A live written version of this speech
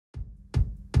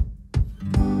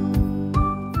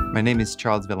My name is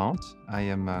Charles Villant. I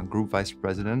am Group Vice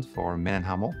President for Mann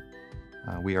Hummel.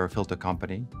 We are a filter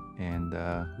company, and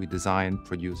we design,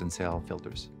 produce, and sell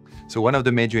filters. So one of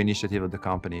the major initiatives of the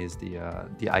company is the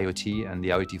IoT and the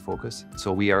IoT focus.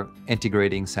 So we are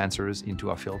integrating sensors into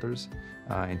our filters,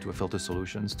 into our filter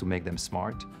solutions to make them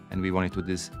smart. And we wanted to do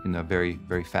this in a very,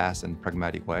 very fast and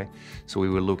pragmatic way. So we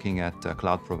were looking at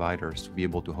cloud providers to be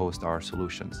able to host our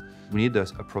solutions. We need a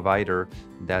provider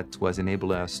that was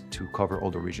enabling us to cover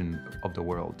all the regions of the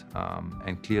world.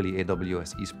 And clearly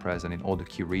AWS is present in all the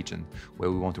key regions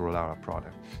where we want to roll out our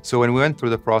product. So when we went through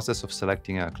the process of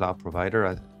selecting a cloud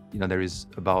provider, there is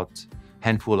about a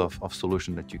handful of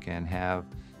solutions that you can have.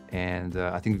 And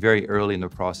I think very early in the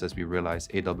process, we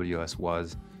realized AWS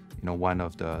was one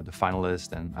of the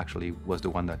finalists, and actually was the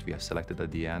one that we have selected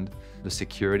at the end. The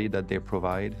security that they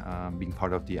provide, being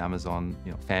part of the Amazon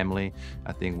family,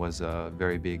 I think was a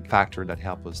very big factor that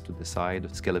helped us to decide.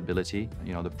 Scalability,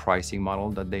 the pricing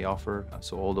model that they offer.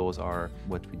 So all those are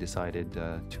what we decided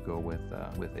to go with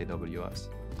AWS.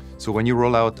 So when you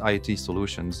roll out IoT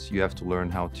solutions, you have to learn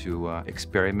how to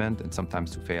experiment and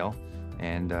sometimes to fail.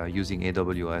 And using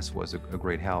AWS was a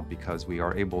great help because we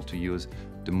are able to use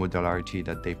the modularity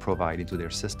that they provide into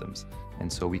their systems.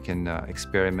 And so we can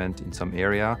experiment in some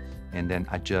area and then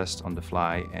adjust on the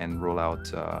fly and roll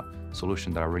out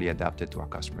solutions that are really adapted to our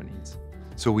customer needs.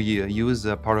 So we use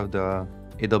part of the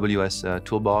AWS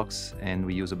toolbox, and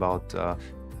we use about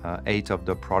 8 of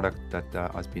the product that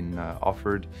has been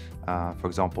offered. For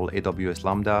example, AWS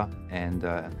Lambda and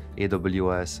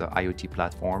AWS IoT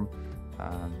platform.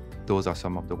 Those are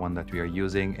some of the ones that we are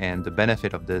using, and the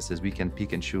benefit of this is we can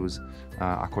pick and choose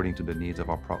according to the needs of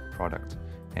our product.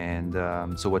 And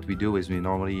so what we do is we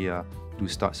normally do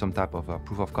some type of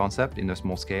proof of concept in a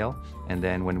small scale, and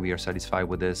then when we are satisfied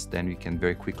with this, then we can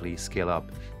very quickly scale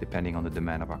up depending on the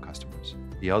demand of our customers.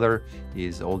 The other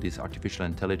is all this artificial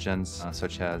intelligence,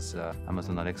 such as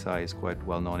Amazon Alexa is quite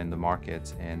well known in the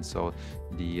market, and so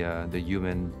the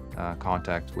human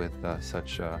contact with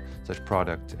such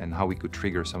product and how we could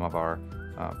trigger some of our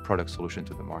product solution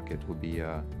to the market would be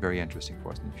very interesting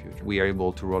for us in the future. We are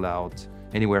able to roll out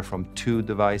anywhere from 2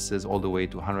 devices all the way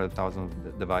to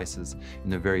 100,000 devices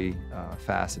in a very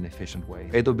fast and efficient way.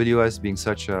 AWS being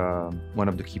such one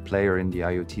of the key players in the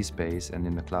IoT space and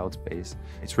in the cloud space,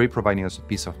 it's really providing us a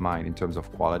peace of mind in terms of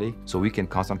quality. So we can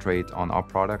concentrate on our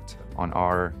product, on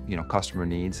our customer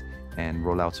needs, and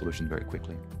roll out solutions very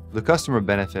quickly. The customer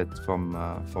benefit from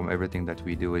everything that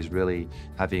we do is really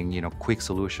having quick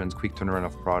solutions, quick turnaround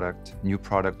of product, new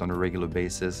product on a regular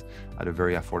basis at a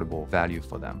very affordable value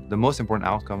for them. The most important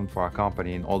outcome for our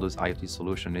company in all those IoT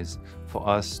solutions is for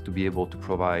us to be able to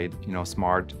provide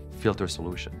smart filter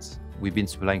solutions. We've been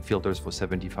supplying filters for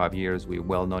 75 years. We're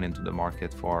well known into the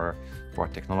market for our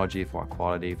technology, for our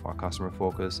quality, for our customer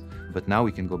focus. But now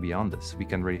we can go beyond this. We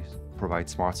can really provide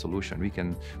smart solution. We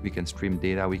can stream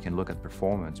data. We can look at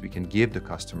performance. We can give the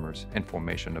customers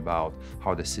information about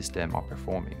how the system are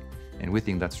performing. And we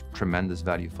think that's tremendous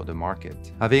value for the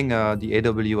market. Having the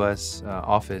AWS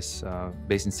office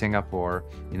based in Singapore,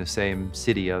 in the same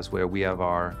city as where we have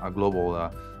our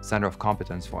global center of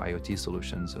competence for IoT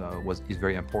solutions is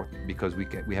very important because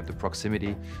we have the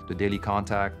proximity, the daily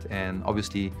contact, and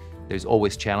obviously there's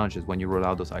always challenges when you roll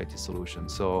out those IoT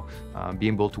solutions. So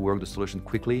being able to work the solution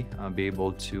quickly, be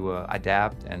able to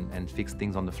adapt and fix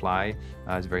things on the fly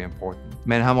is very important.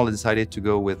 Mann Hummel decided to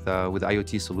go with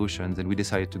IoT solutions, and we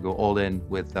decided to go all in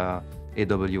with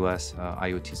AWS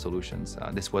IoT solutions.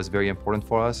 This was very important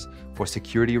for us for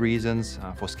security reasons,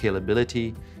 for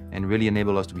scalability, and really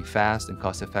enable us to be fast and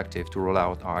cost effective to roll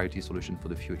out our IoT solution for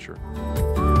the future.